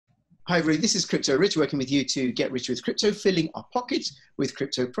Hi, everybody. This is Crypto Rich, working with you to get rich with crypto, filling our pockets with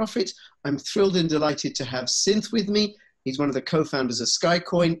crypto profit. I'm thrilled and delighted to have Synth with me. He's one of the co-founders of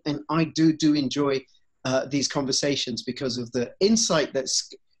Skycoin, and I do enjoy these conversations because of the insight that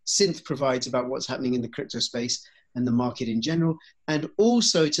Synth provides about what's happening in the crypto space and the market in general. And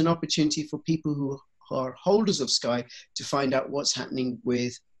also, it's an opportunity for people who are holders of Sky to find out what's happening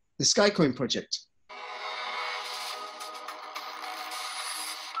with the Skycoin project.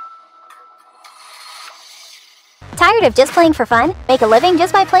 Tired of just playing for fun? Make a living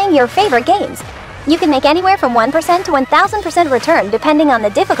just by playing your favorite games. You can make anywhere from 1% to 1,000% return depending on the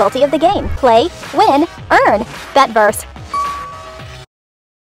difficulty of the game. Play, win, earn. Bet VERUS.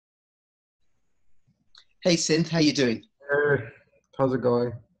 Hey Synth, how you doing? Hey, how's it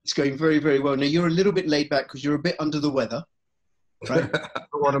going? It's going very, very well. Now you're a little bit laid back because you're a bit under the weather, right? I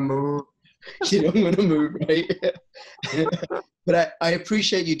don't want to move. You don't want to move, right? But I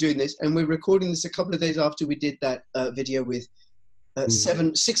appreciate you doing this, and we're recording this a couple of days after we did that video with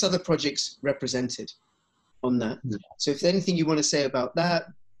six other projects represented on that. So if there's anything you want to say about that,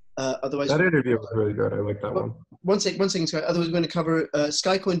 otherwise... That interview was really good. I like that one. One second, Sky. Otherwise, we're going to cover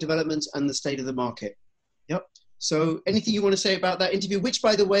Skycoin developments and the state of the market. Yep. So anything you want to say about that interview, which,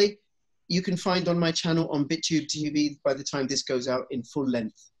 by the way, you can find on my channel on BitTube TV by the time this goes out in full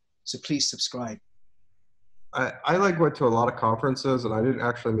length. So please subscribe. I like went to a lot of conferences, and I didn't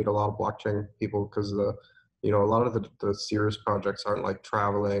actually meet a lot of blockchain people because a lot of the serious projects aren't like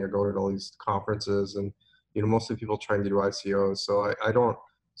traveling or going to all these conferences, and mostly people trying to do ICOs. So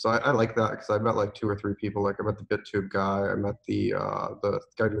I like that because I met like 2 or 3 people. Like I met the BitTube guy, I met the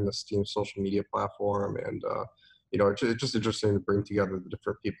guy doing the Steam social media platform, and it's just interesting to bring together the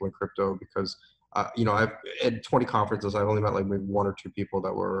different people in crypto because I've at 20 conferences, I've only met like maybe 1 or 2 people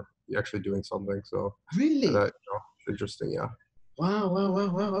that were actually doing something. So really, that, interesting, yeah. Wow.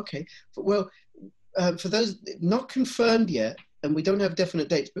 Okay. Well, for those not confirmed yet, and we don't have definite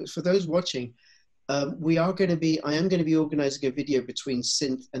dates, but for those watching, I am going to be organizing a video between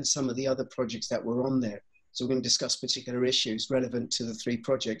Synth and some of the other projects that were on there. So we're going to discuss particular issues relevant to the 3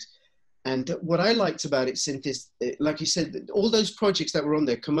 projects. And what I liked about it, Synth, is, like you said, all those projects that were on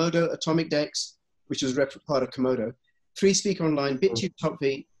there, Komodo, Atomic Dex, which was part of Komodo, 3Speak Online, BitTube Top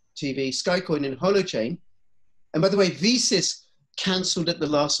TV, Skycoin, and Holochain. And by the way, VSys canceled at the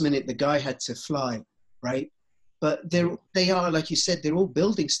last minute. The guy had to fly, right? But they are, like you said, they're all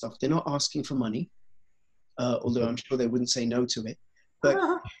building stuff. They're not asking for money, although I'm sure they wouldn't say no to it.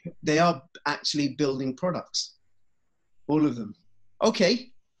 But they are actually building products, all of them.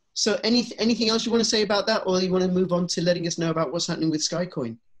 Okay. So anything else you want to say about that, or you want to move on to letting us know about what's happening with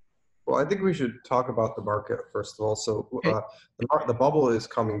Skycoin? Well, I think we should talk about the market first of all. So the bubble is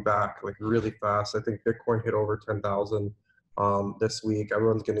coming back like really fast. I think Bitcoin hit over 10,000 this week.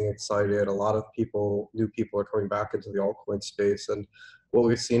 Everyone's getting excited. A lot of new people are coming back into the altcoin space. And what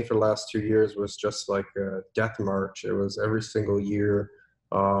we've seen for the last 2 years was just like a death march. It was every single year,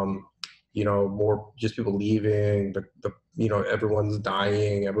 more just people leaving, everyone's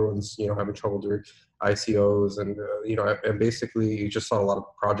dying, everyone's, having trouble doing ICOs, and, and basically you just saw a lot of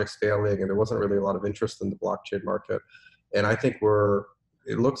projects failing, and there wasn't really a lot of interest in the blockchain market. And I think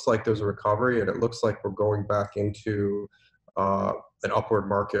it looks like there's a recovery, and it looks like we're going back into an upward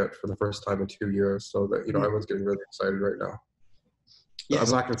market for the first time in 2 years. So that, everyone's getting really excited right now. Yes.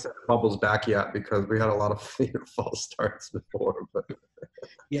 I'm not going to say the bubble's back yet because we had a lot of false starts before. But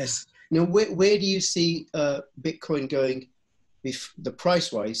yes. Now, where do you see Bitcoin going, the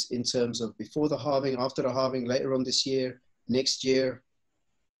price-wise, in terms of before the halving, after the halving, later on this year, next year?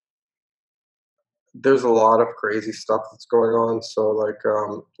 There's a lot of crazy stuff that's going on. So, like,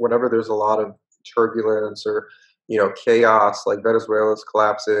 whenever there's a lot of turbulence or chaos, like Venezuela's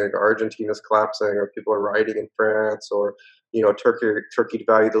collapsing, Argentina's collapsing, or people are rioting in France, or Turkey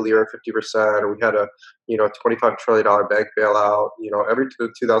devalued the lira 50%, or we had a $25 trillion bank bailout. Every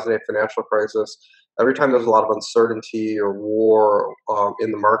 2008 financial crisis, every time there's a lot of uncertainty or war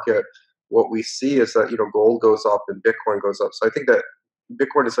in the market, what we see is that gold goes up and Bitcoin goes up. So I think that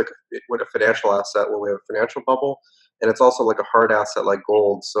Bitcoin is like a financial asset when we have a financial bubble, and it's also like a hard asset like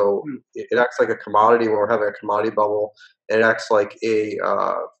gold. So it acts like a commodity when we're having a commodity bubble, and it acts like a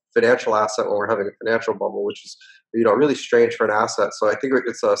financial asset when we're having a financial bubble, which is really strange for an asset. So I think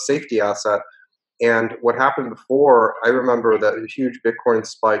it's a safety asset. And what happened before, I remember that a huge Bitcoin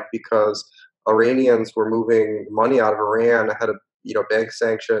spike because Iranians were moving money out of Iran ahead of bank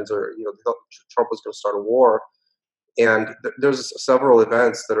sanctions, or they thought Trump was going to start a war. And there's several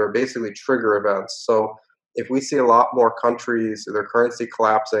events that are basically trigger events. So if we see a lot more countries, their currency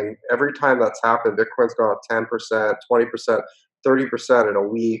collapsing, every time that's happened, Bitcoin's gone up 10%, 20%, 30% in a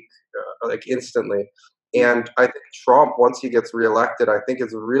week. like instantly. And I think Trump, once he gets reelected, I think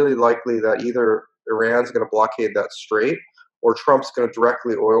it's really likely that either Iran's going to blockade that strait, or Trump's going to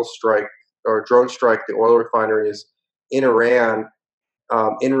directly oil strike or drone strike the oil refineries in Iran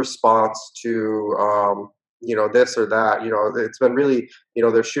in response to this or that. It's been really,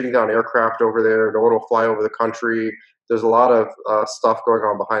 they're shooting down aircraft over there. No one will fly over the country. There's a lot of stuff going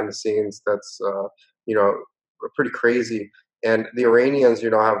on behind the scenes that's pretty crazy. And the Iranians,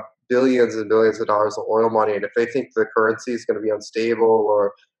 have billions and billions of dollars of oil money, and if they think the currency is going to be unstable,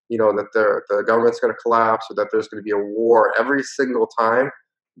 or that the government's going to collapse, or that there's going to be a war, every single time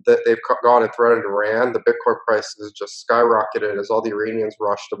that they've gone and threatened Iran, the Bitcoin price has just skyrocketed as all the Iranians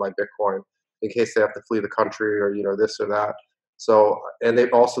rush to buy Bitcoin in case they have to flee the country, or this or that. So, and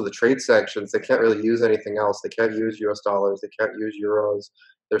they've also the trade sanctions. They can't really use anything else. They can't use US dollars. They can't use euros.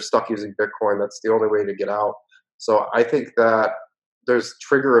 They're stuck using Bitcoin. That's the only way to get out. So I think that there's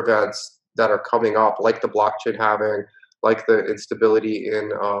trigger events that are coming up, like the blockchain halving, like the instability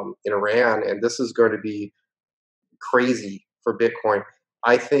in Iran, and this is going to be crazy for Bitcoin.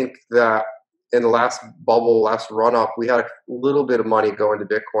 I think that in the last bubble, last run up, we had a little bit of money go into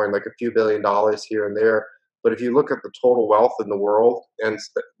Bitcoin, like a few $1 billion here and there. But if you look at the total wealth in the world and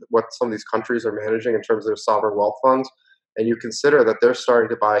what some of these countries are managing in terms of their sovereign wealth funds, and you consider that they're starting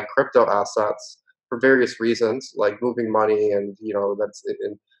to buy crypto assets for various reasons, like moving money and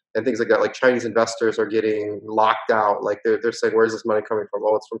and things like that. Like Chinese investors are getting locked out. Like they're saying, where's this money coming from?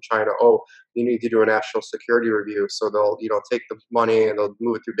 Oh, it's from China. Oh, you need to do a national security review. So they'll take the money and they'll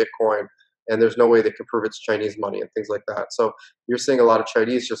move it through Bitcoin. And there's no way they can prove it's Chinese money and things like that. So you're seeing a lot of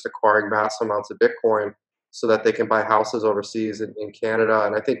Chinese just acquiring mass amounts of Bitcoin so that they can buy houses overseas in Canada.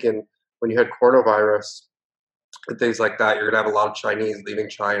 And I think when you had coronavirus and things like that, you're going to have a lot of Chinese leaving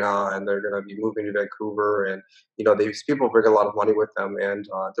China, and they're going to be moving to Vancouver. And, these people bring a lot of money with them. And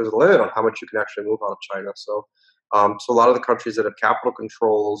there's a limit on how much you can actually move out of China. So a lot of the countries that have capital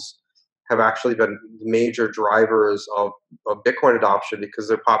controls have actually been major drivers of Bitcoin adoption, because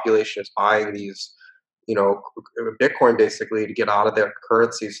their population is buying these, Bitcoin basically to get out of their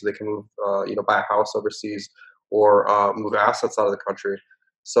currency so they can move, buy a house overseas, or move assets out of the country.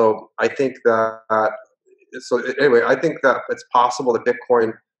 So I think that, anyway, I think that it's possible that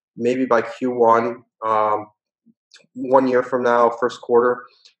Bitcoin, maybe by Q1, 1 year from now, first quarter,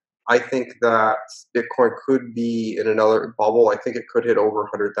 I think that Bitcoin could be in another bubble. I think it could hit over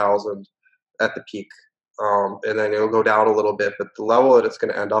 100,000 at the peak. And then it'll go down a little bit, but the level that it's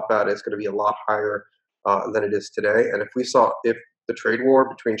going to end up at is going to be a lot higher than it is today. And if the trade war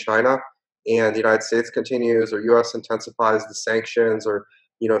between China and the United States continues, or U.S. intensifies the sanctions, or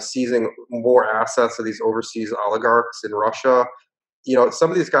seizing more assets of these overseas oligarchs in Russia, some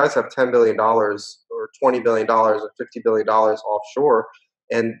of these guys have $10 billion or $20 billion or $50 billion offshore,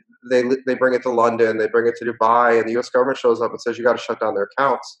 and they bring it to London, they bring it to Dubai, and the U.S. government shows up and says you got to shut down their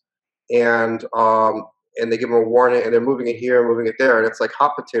accounts, and they give them a warning, and they're moving it here, moving it there, and it's like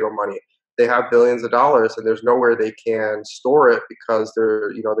hot potato money. They have billions of dollars, and there's nowhere they can store it because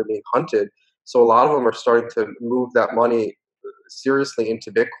they're being hunted. So a lot of them are starting to move that money seriously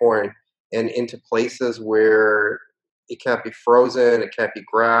into Bitcoin and into places where it can't be frozen, it can't be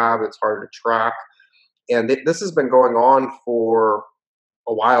grabbed, it's harder to track. And this has been going on for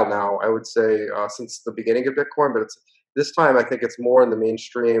a while now, I would say, since the beginning of Bitcoin, but this time I think it's more in the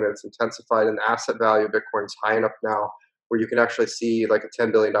mainstream, and it's intensified, and the asset value of Bitcoin is high enough now where you can actually see like a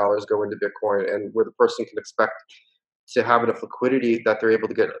 $10 billion go into Bitcoin, and where the person can expect to have enough liquidity that they're able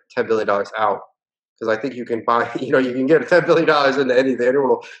to get $10 billion out. Because I think you can buy, you can get $10 billion into anything. Anyone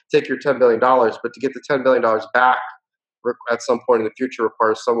will take your $10 billion, but to get the $10 billion back at some point in the future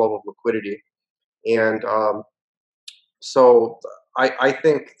requires some level of liquidity. And so I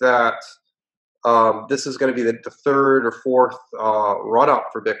think that this is going to be the third or fourth run up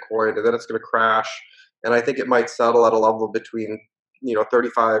for Bitcoin, and then it's going to crash. And I think it might settle at a level between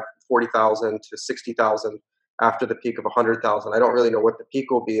 35, 40,000 to 60,000 after the peak of 100,000. I don't really know what the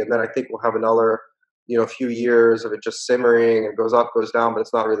peak will be, and then I think we'll have another few years of it just simmering, and goes up, goes down, but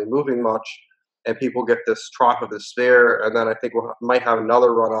it's not really moving much, and people get this trough of despair, and then I think we might have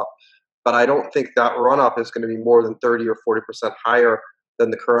another run up. But I don't think that run up is going to be more than 30 or 40% higher than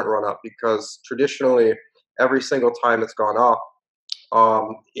the current run up, because traditionally every single time it's gone up,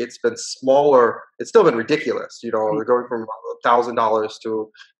 it's been smaller. It's still been ridiculous. We're going from $1,000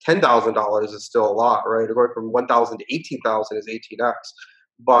 to $10,000 is still a lot, right? We're going from 1,000 to 18,000 is 18x.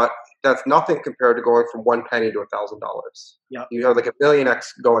 But that's nothing compared to going from 1 penny to $1,000. Yeah. You have like a million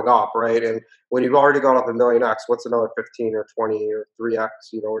X going up, right? And when you've already gone up a million X, what's another 15 or 20 or 3X?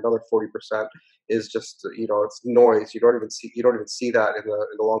 Another 40% is just it's noise. You don't even see that in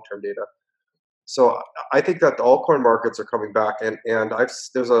the long term data. So I think that the altcoin markets are coming back, and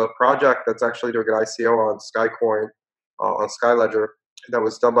there's a project that's actually doing an ICO on Skycoin, on Skyledger, that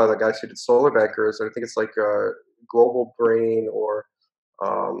was done by the guys who did Solar Bankers. And I think it's like Global Brain, or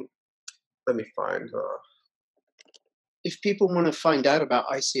let me find. If people want to find out about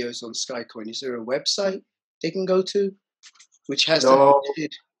ICOs on Skycoin, is there a website they can go to, which has No, the?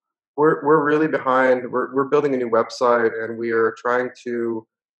 we're really behind. We're building a new website, and we are trying to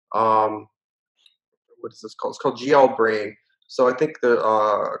what is this called? It's called GL Brain. So I think the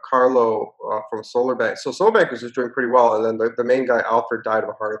Carlo from Solar Bank. So Solar Bankers is doing pretty well, and then the main guy Alfred died of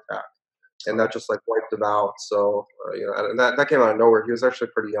a heart attack, and that just like wiped him out. So and that came out of nowhere. He was actually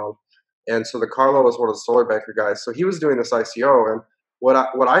pretty young, and so the Carlo was one of the Solar Banker guys. So he was doing this ICO, and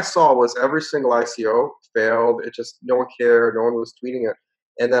what I saw was every single ICO failed. It just, no one cared. No one was tweeting it.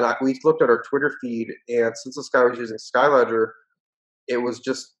 And then we looked at our Twitter feed, and since this guy was using Skyledger, it was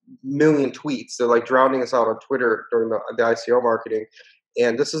just million tweets. They're like drowning us out on Twitter during the ICO marketing.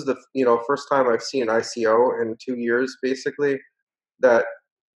 And this is the first time I've seen an ICO in 2 years, basically, that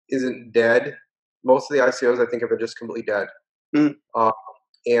isn't dead. Most of the ICOs, I think, have been just completely dead.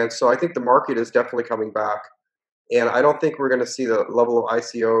 And so I think the market is definitely coming back. And I don't think we're going to see the level of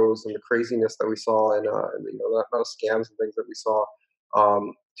ICOs and the craziness that we saw in the amount of scams and things that we saw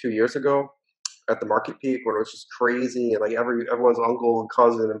 2 years ago at the market peak, when it was just crazy and like everyone's uncle and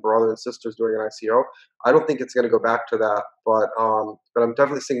cousin and brother and sisters doing an ICO. I don't think it's going to go back to that, but I'm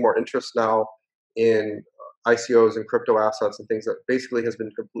definitely seeing more interest now in ICOs and crypto assets and things that basically has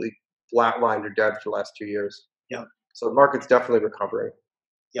been completely flatlined or dead for the last 2 years. Yeah. So the market's definitely recovering.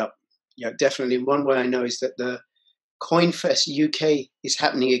 Yep. Yeah, definitely. One way I know is that the CoinFest UK is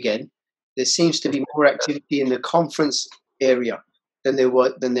happening again. There seems to be more activity in the conference area than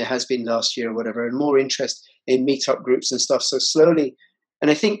there has been last year or whatever, and more interest in meetup groups and stuff. So slowly,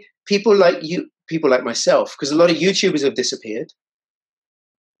 and I think people like myself, because a lot of YouTubers have disappeared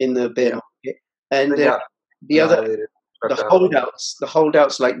in the bear market, and the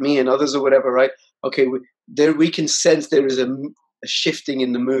holdouts like me and others or whatever, right? Okay, we can sense there is a shifting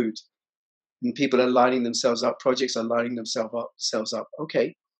in the mood, and people are lining themselves up. Projects are lining themselves up.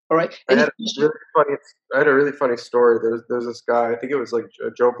 Okay. All right. I had a really funny story. There's this guy, I think it was like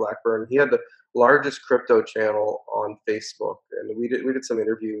Joe Blackburn. He had the largest crypto channel on Facebook, and we did some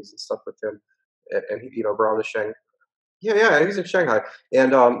interviews and stuff with him. And he, around the Shanghai. Yeah, he was in Shanghai,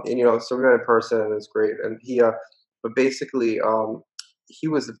 and so we met in person, and it was great. And he, but basically, he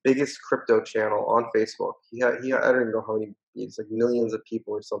was the biggest crypto channel on Facebook. He I don't even know how many. It's like millions of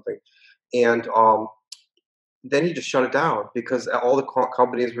people or something, and then he just shut it down because all the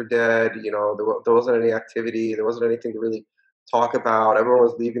companies were dead. There wasn't any activity. There wasn't anything to really talk about. Everyone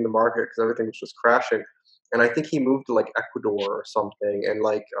was leaving the market because everything was just crashing. And I think he moved to like Ecuador or something, and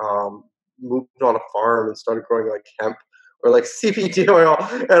like moved on a farm and started growing like hemp or like CBD oil.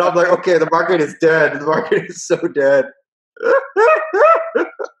 And I'm like, okay, the market is dead. The market is so dead.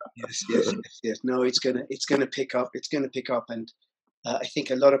 Yes. No, it's gonna pick up. It's gonna pick up, and I think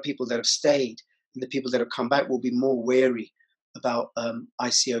a lot of people that have stayed and the people that have come back will be more wary about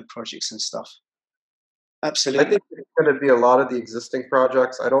ICO projects and stuff. Absolutely. I think it's going to be a lot of the existing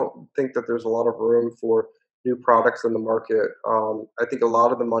projects. I don't think that there's a lot of room for new products in the market. I think a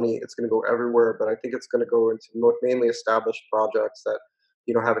lot of the money, it's going to go everywhere, but I think it's going to go into mainly established projects that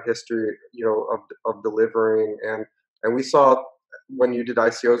have a history of delivering. And we saw when you did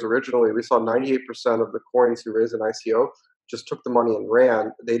ICOs originally, we saw 98% of the coins who raised an ICO just took the money and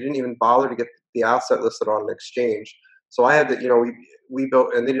ran. They didn't even bother to get the asset listed on an exchange. So I had to, we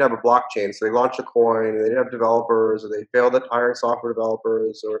built, and they didn't have a blockchain. So they launched a coin, and they didn't have developers, or they failed at hiring software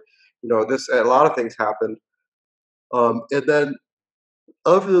developers, or, a lot of things happened. And then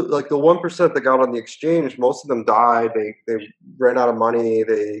of the 1% that got on the exchange, most of them died. They ran out of money.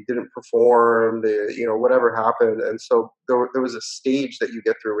 They didn't perform. Whatever happened. And so there was a stage that you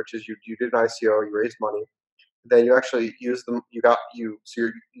get through, which is you did an ICO, you raised money. Then you actually use them. So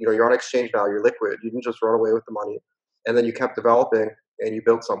you're on exchange now. You're liquid. You didn't just run away with the money, and then you kept developing and you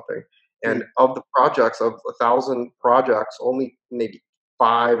built something. And of the projects, of 1,000 projects, only maybe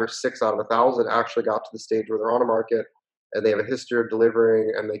 5 or 6 out of 1,000 actually got to the stage where they're on a market and they have a history of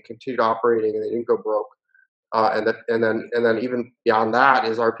delivering and they continued operating and they didn't go broke. And then even beyond that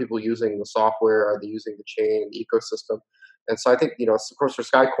is, are people using the software? Are they using the chain, the ecosystem? And so I think, of course, for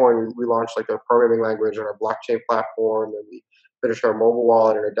Skycoin, we launched like a programming language on our blockchain platform, and we finished our mobile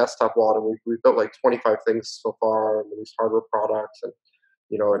wallet and our desktop wallet, and we built like 25 things so far, and these hardware products, and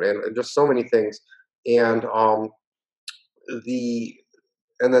and just so many things. And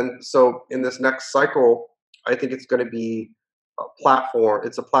so in this next cycle, I think it's going to be a platform.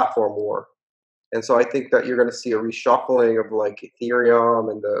 It's a platform war. And so I think that you're going to see a reshuffling of like Ethereum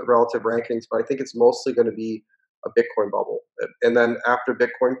and the relative rankings, but I think it's mostly going to be a Bitcoin bubble. And then after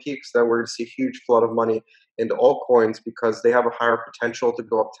Bitcoin peaks, then we're going to see a huge flood of money into altcoins because they have a higher potential to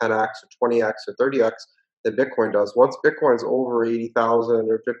go up 10x or 20x or 30x than Bitcoin does. Once Bitcoin's over $80,000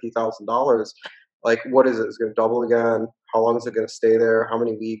 or $50,000, like what is it? Is it going to double again? How long is it going to stay there? How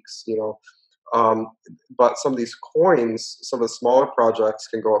many weeks? But some of these coins, some of the smaller projects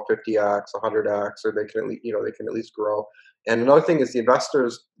can go up 50x, 100x, or they can at least grow. And another thing is the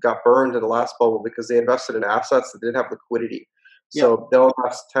investors got burned in the last bubble because they invested in assets that didn't have liquidity. So they'll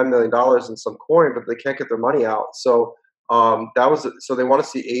invest $10 million in some coin, but they can't get their money out. So so they want to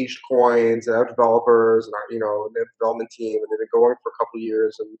see aged coins and have developers and they have a development team, and they've been going for a couple of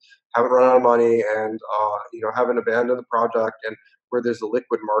years and haven't run out of money and haven't abandoned the project, and where there's a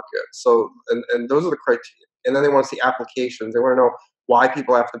liquid market. So and those are the criteria. And then they want to see applications. They want to know why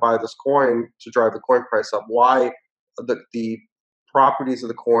people have to buy this coin to drive the coin price up. Why the properties of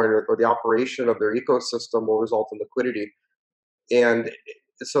the coin or the operation of their ecosystem will result in liquidity. And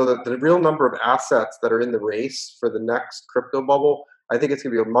so that the real number of assets that are in the race for the next crypto bubble, I think it's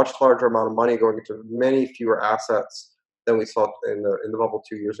going to be a much larger amount of money going into many fewer assets than we saw in the bubble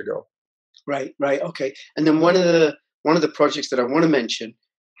 2 years ago. Right. Okay. And then one of the projects that I want to mention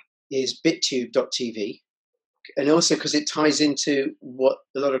is BitTube.tv, and also because it ties into what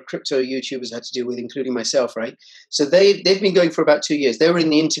a lot of crypto YouTubers had to deal with, including myself. Right. So they've been going for about 2 years. They were in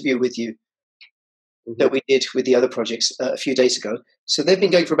the interview with you that we did with the other projects a few days ago. So they've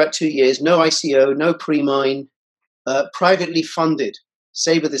been going for about 2 years. No ICO, no pre-mine, privately funded.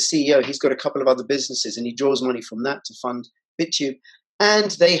 Saber, the CEO, he's got a couple of other businesses, and he draws money from that to fund BitTube.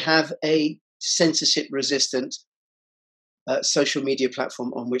 And they have a censorship-resistant social media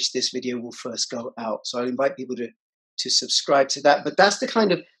platform on which this video will first go out. So I invite people to subscribe to that. But that's the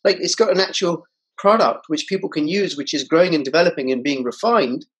kind of, like, it's got an actual product which people can use, which is growing and developing and being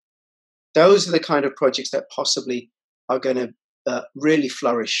refined. Those are the kind of projects that possibly are going to really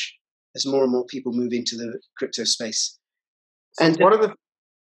flourish as more and more people move into the crypto space. So and one of the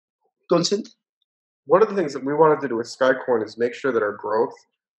things that we wanted to do with Skycoin is make sure that our growth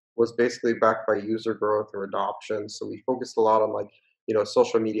was basically backed by user growth or adoption. So we focused a lot on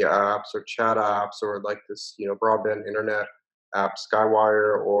social media apps or chat apps or like this broadband internet app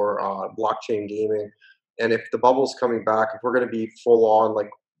Skywire or blockchain gaming. And if the bubble's coming back, if we're going to be full on like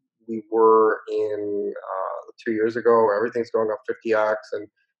we were in 2 years ago, where everything's going up 50x, and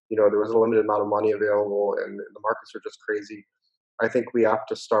there was a limited amount of money available, and the markets are just crazy. I think we have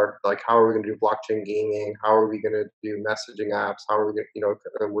to start like, how are we going to do blockchain gaming? How are we going to do messaging apps? How are we going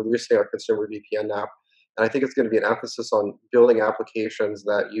to, we're recently our consumer VPN app, and I think it's going to be an emphasis on building applications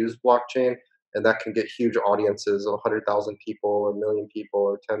that use blockchain and that can get huge audiences of 100,000 people or 1 million people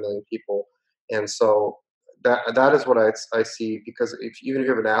or 10 million people. And so that is what I see, because even if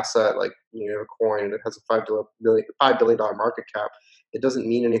you have an asset like a coin and it has a $5 billion market cap, it doesn't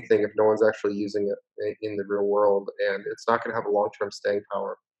mean anything if no one's actually using it in the real world, and it's not going to have a long-term staying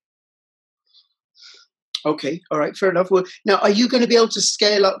power. Okay, all right, fair enough. Well, now, are you going to be able to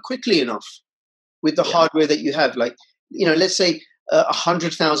scale up quickly enough with the hardware that you have? Like, let's say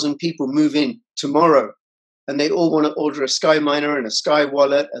 100,000 people move in tomorrow, and they all want to order a Sky Miner and a Sky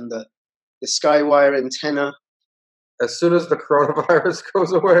Wallet and the Skywire antenna. As soon as the coronavirus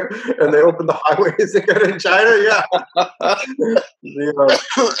goes away and they open the highways again in China,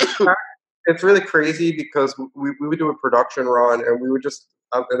 it's really crazy, because we would do a production run, and we would just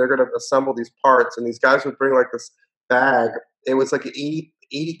and they're going to assemble these parts, and these guys would bring like this bag. It was like an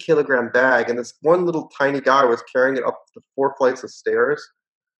 80 kilogram bag, and this one little tiny guy was carrying it up the 4 flights of stairs.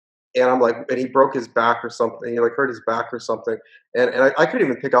 And I'm like, and he broke his back or something. He like hurt his back or something. And I couldn't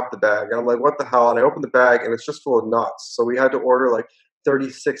even pick up the bag. And I'm like, what the hell? And I opened the bag, and it's just full of nuts. So we had to order like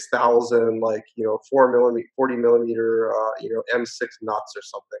 36,000, 40 millimeter, M6 nuts or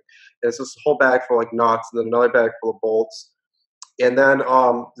something. And it's this whole bag full of like nuts, and then another bag full of bolts. And then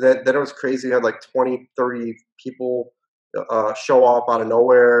then it was crazy. We had like 20, 30 people show up out of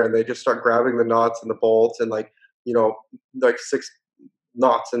nowhere, and they just start grabbing the nuts and the bolts, and like 6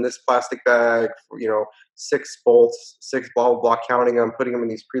 nuts in this plastic bag, you know, 6 bolts, 6 blah, blah, blah, counting them, putting them in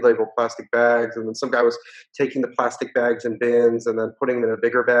these pre-labeled plastic bags. And then some guy was taking the plastic bags in bins and then putting them in a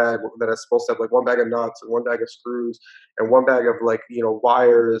bigger bag that is supposed to have like 1 bag of nuts and 1 bag of screws and 1 bag of like, you know,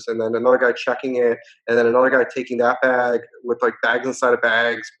 wires. And then another guy checking it. And then another guy taking that bag with like bags inside of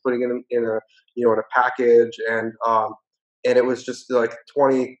bags, putting it in a, you know, in a package. And it was just like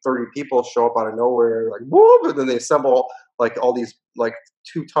 20, 30 people show up out of nowhere, like, whoop, and then they assemble like all these like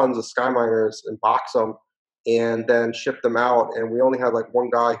 2 tons of sky miners and box them and then ship them out. And we only had like 1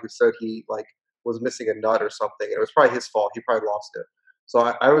 guy who said he like was missing a nut or something. And it was probably his fault. He probably lost it. So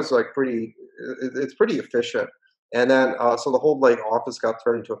I was like it's pretty efficient. And then, so the whole like office got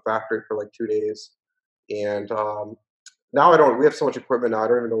turned into a factory for like 2 days. And, now we have so much equipment now, I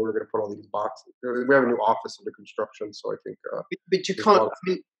don't even know where we're going to put all these boxes. We have a new office under construction, so I think. But you can't, I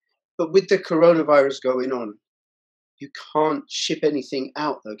mean, but with the coronavirus going on, you can't ship anything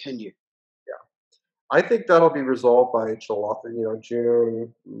out though, can you? Yeah. I think that'll be resolved by July, you know,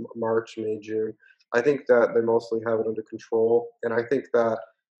 June, March, May, June. I think that they mostly have it under control. And I think that,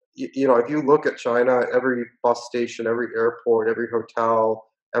 you know, if you look at China, every bus station, every airport, every hotel,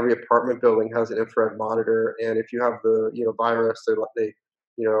 every apartment building has an infrared monitor, and if you have the, you know, virus, they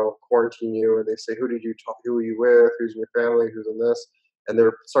you know, quarantine you, and they say, who are you with, who's in your family, who's in this, and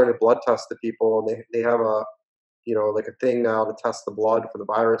they're starting to blood test the people, and they have a, you know, like a thing now to test the blood for the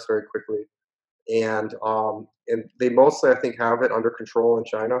virus very quickly, and they mostly, I think, have it under control in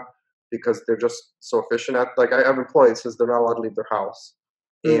China because they're just so efficient at. Like I have employees says they're not allowed to leave their house,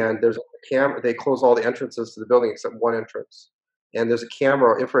 and there's a camera. They close all the entrances to the building except 1 entrance. And there's a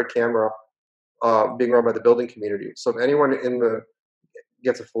camera, infrared camera, being run by the building community. So if anyone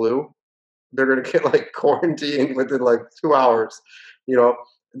gets a flu, they're going to get like quarantined within like 2 hours. You know,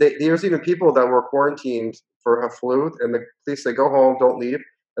 there's even people that were quarantined for a flu, and the police say, go home, don't leave.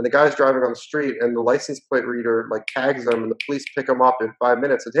 And the guy's driving on the street, and the license plate reader like tags them, and the police pick him up in 5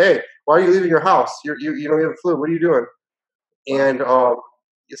 minutes. And hey, why are you leaving your house? You don't have a flu. What are you doing? And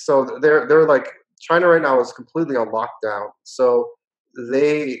so they're like. China right now is completely on lockdown. So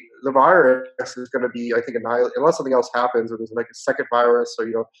the virus is going to be, I think, annihilated unless something else happens or there's like a second virus or,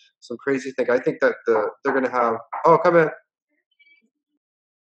 you know, some crazy thing. I think that they're going to have, come in.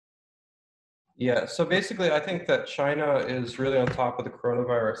 Yeah, so basically, I think that China is really on top of the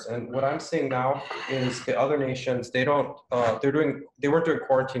coronavirus, and what I'm seeing now is the other nations, they weren't doing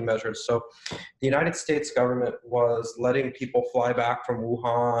quarantine measures. So the United States government was letting people fly back from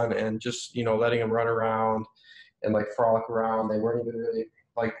Wuhan and just, you know, letting them run around and like frolic around. They weren't even really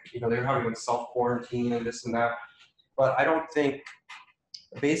like, you know, they were having like self-quarantine and this and that. But I don't think,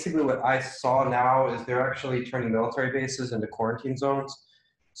 basically what I saw now is they're actually turning military bases into quarantine zones.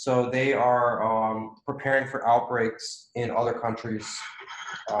 So they are preparing for outbreaks in other countries.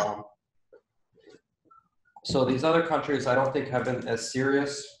 So these other countries, I don't think have been as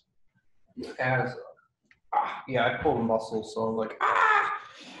serious as, yeah, I pulled a muscle, so I'm like,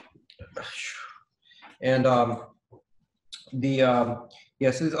 And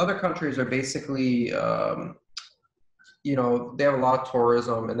yeah, so these other countries are basically, you know, they have a lot of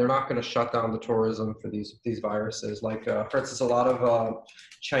tourism, and they're not going to shut down the tourism for these viruses. Like, for instance, a lot of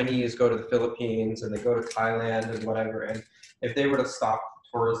Chinese go to the Philippines and they go to Thailand and whatever. And if they were to stop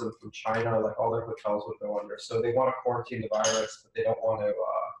tourism from China, like all their hotels would go under. So they want to quarantine the virus, but they don't want to,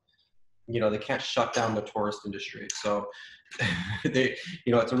 you know, they can't shut down the tourist industry. So they,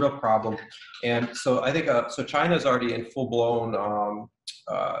 you know, it's a real problem. And so I think, so China's already in full blown,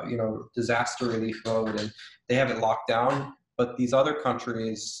 you know, disaster relief mode, and they have it locked down. But these other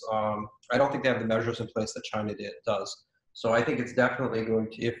countries, I don't think they have the measures in place that China does. So I think it's definitely going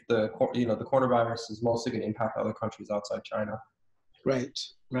to, if the, you know, the coronavirus is mostly going to impact other countries outside China. Right.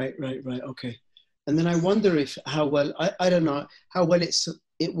 Okay. And then I wonder if how well, I don't know, how well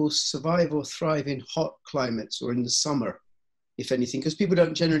it will survive or thrive in hot climates or in the summer, if anything, because people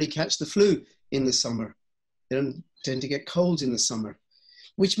don't generally catch the flu in the summer. They don't tend to get colds in the summer,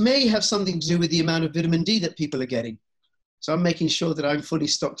 which may have something to do with the amount of vitamin D that people are getting. So I'm making sure that I'm fully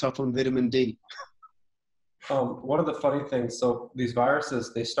stocked up on vitamin D. One of the funny things, so these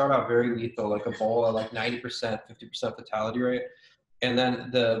viruses, they start out very lethal, like Ebola, like 90%, 50% fatality rate. And then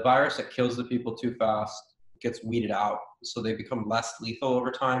the virus that kills the people too fast gets weeded out. So they become less lethal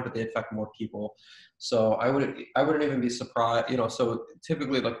over time, but they infect more people. So I wouldn't even be surprised, you know, so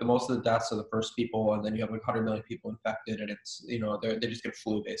typically like the most of the deaths are the first people, and then you have like 100 million people infected, and it's, you know, they just get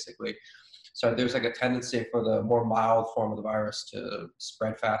flu basically. So there's like a tendency for the more mild form of the virus to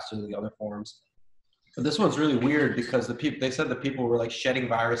spread faster than the other forms. But this one's really weird because they said the people were like shedding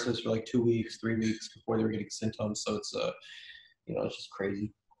viruses for like 2 weeks, 3 weeks before they were getting symptoms. So it's You know, it's just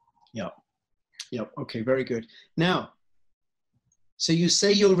crazy. Yep. Yep. Okay. Very good. Now, so you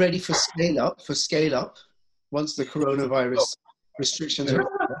say you're ready for scale up once the coronavirus restrictions are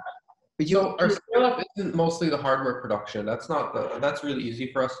over. But So our scale up isn't mostly the hardware production. That's really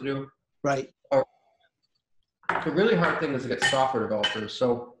easy for us to do. Right. The really hard thing is to get software developers.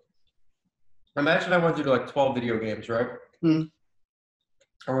 So imagine I want to do like 12 video games, right? Mm.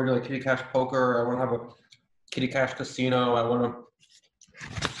 I want to do like Kitty Cash Poker. I want to have a Kitty Cash Casino. I want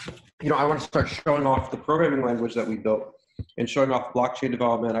to start showing off the programming language that we built and showing off blockchain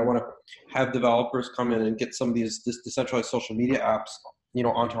development. I want to have developers come in and get some of this decentralized social media apps, you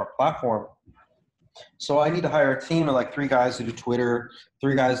know, onto our platform. So I need to hire a team of like 3 guys to do Twitter,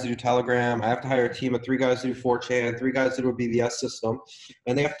 3 guys to do Telegram. I have to hire a team of 3 guys to do 4chan, 3 guys to do a BBS system,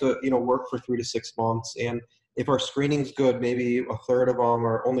 and they have to, you know, work for 3 to 6 months. And if our screening's good, maybe a third of them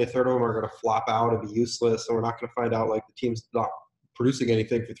or only a third of them are going to flop out and be useless, and we're not going to find out like the team's not producing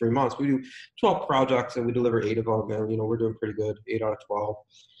anything for 3 months. We do 12 projects and we deliver 8 of them, and you know, we're doing pretty good, 8 out of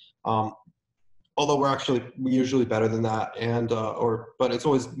 12. Although we're usually better than that, and but it's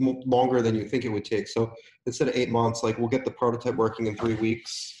always longer than you think it would take. So instead of 8 months, like we'll get the prototype working in 3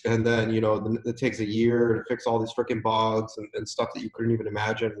 weeks, and then, you know, it takes a year to fix all these freaking bugs and stuff that you couldn't even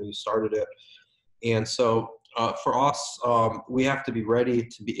imagine when you started it. And so for us, we have to be ready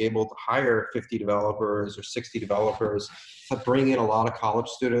to be able to hire 50 developers or 60 developers, to bring in a lot of college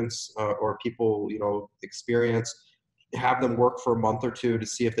students or people, you know, experience, have them work for a month or 2 to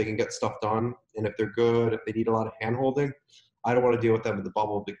see if they can get stuff done. And if they're good, if they need a lot of hand-holding, I don't want to deal with them in the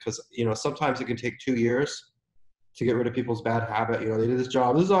bubble, because, you know, sometimes it can take 2 years to get rid of people's bad habit. You know, they did this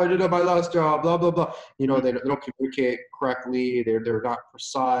job, this is how I did at my last job, blah, blah, blah. You know, they don't communicate correctly. They're not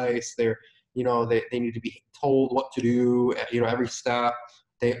precise. You know, they need to be told what to do, you know, every step.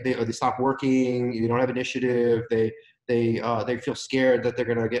 They stop working. You don't have initiative. They feel scared that they're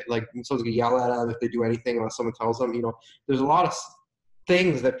gonna get, like, someone's gonna yell at them if they do anything unless someone tells them. You know, there's a lot of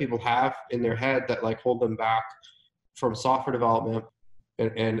things that people have in their head that like hold them back from software development.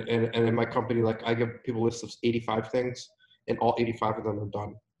 And in my company, like, I give people lists of 85 things, and all 85 of them are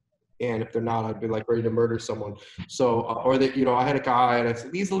done. And if they're not, I'd be like ready to murder someone. So, or that, you know, I had a guy and I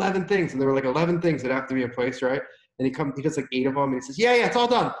said, these 11 things, and there were like 11 things that have to be in place, right? And he does like 8 of them, and he says, yeah, it's all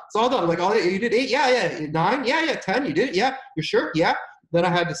done. It's all done. I'm like, oh, you did 8? Yeah. 9? Yeah. 10? You did it? Yeah. You're sure? Yeah. Then I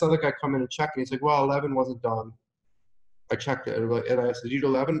had this other guy come in and check, and he's like, well, 11 wasn't done. I checked it, and I said, you did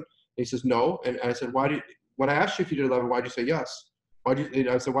 11? And he says, no. And I said, when I asked you if you did 11, why'd you say yes? I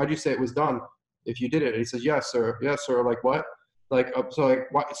said, why'd you say it was done if you did it? And he says, yes, sir. Yes, sir. Like, what? Like, so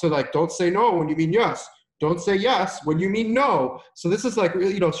don't say no when you mean yes. Don't say yes when you mean no. So this is like,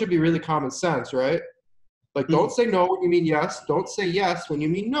 really, you know, it should be really common sense, right? Like, don't say no when you mean yes. Don't say yes when you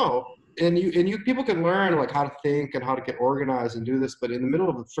mean no. And you people can learn like how to think and how to get organized and do this, but in the middle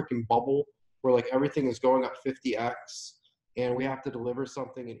of a freaking bubble where like everything is going up 50x and we have to deliver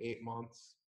something in 8 months.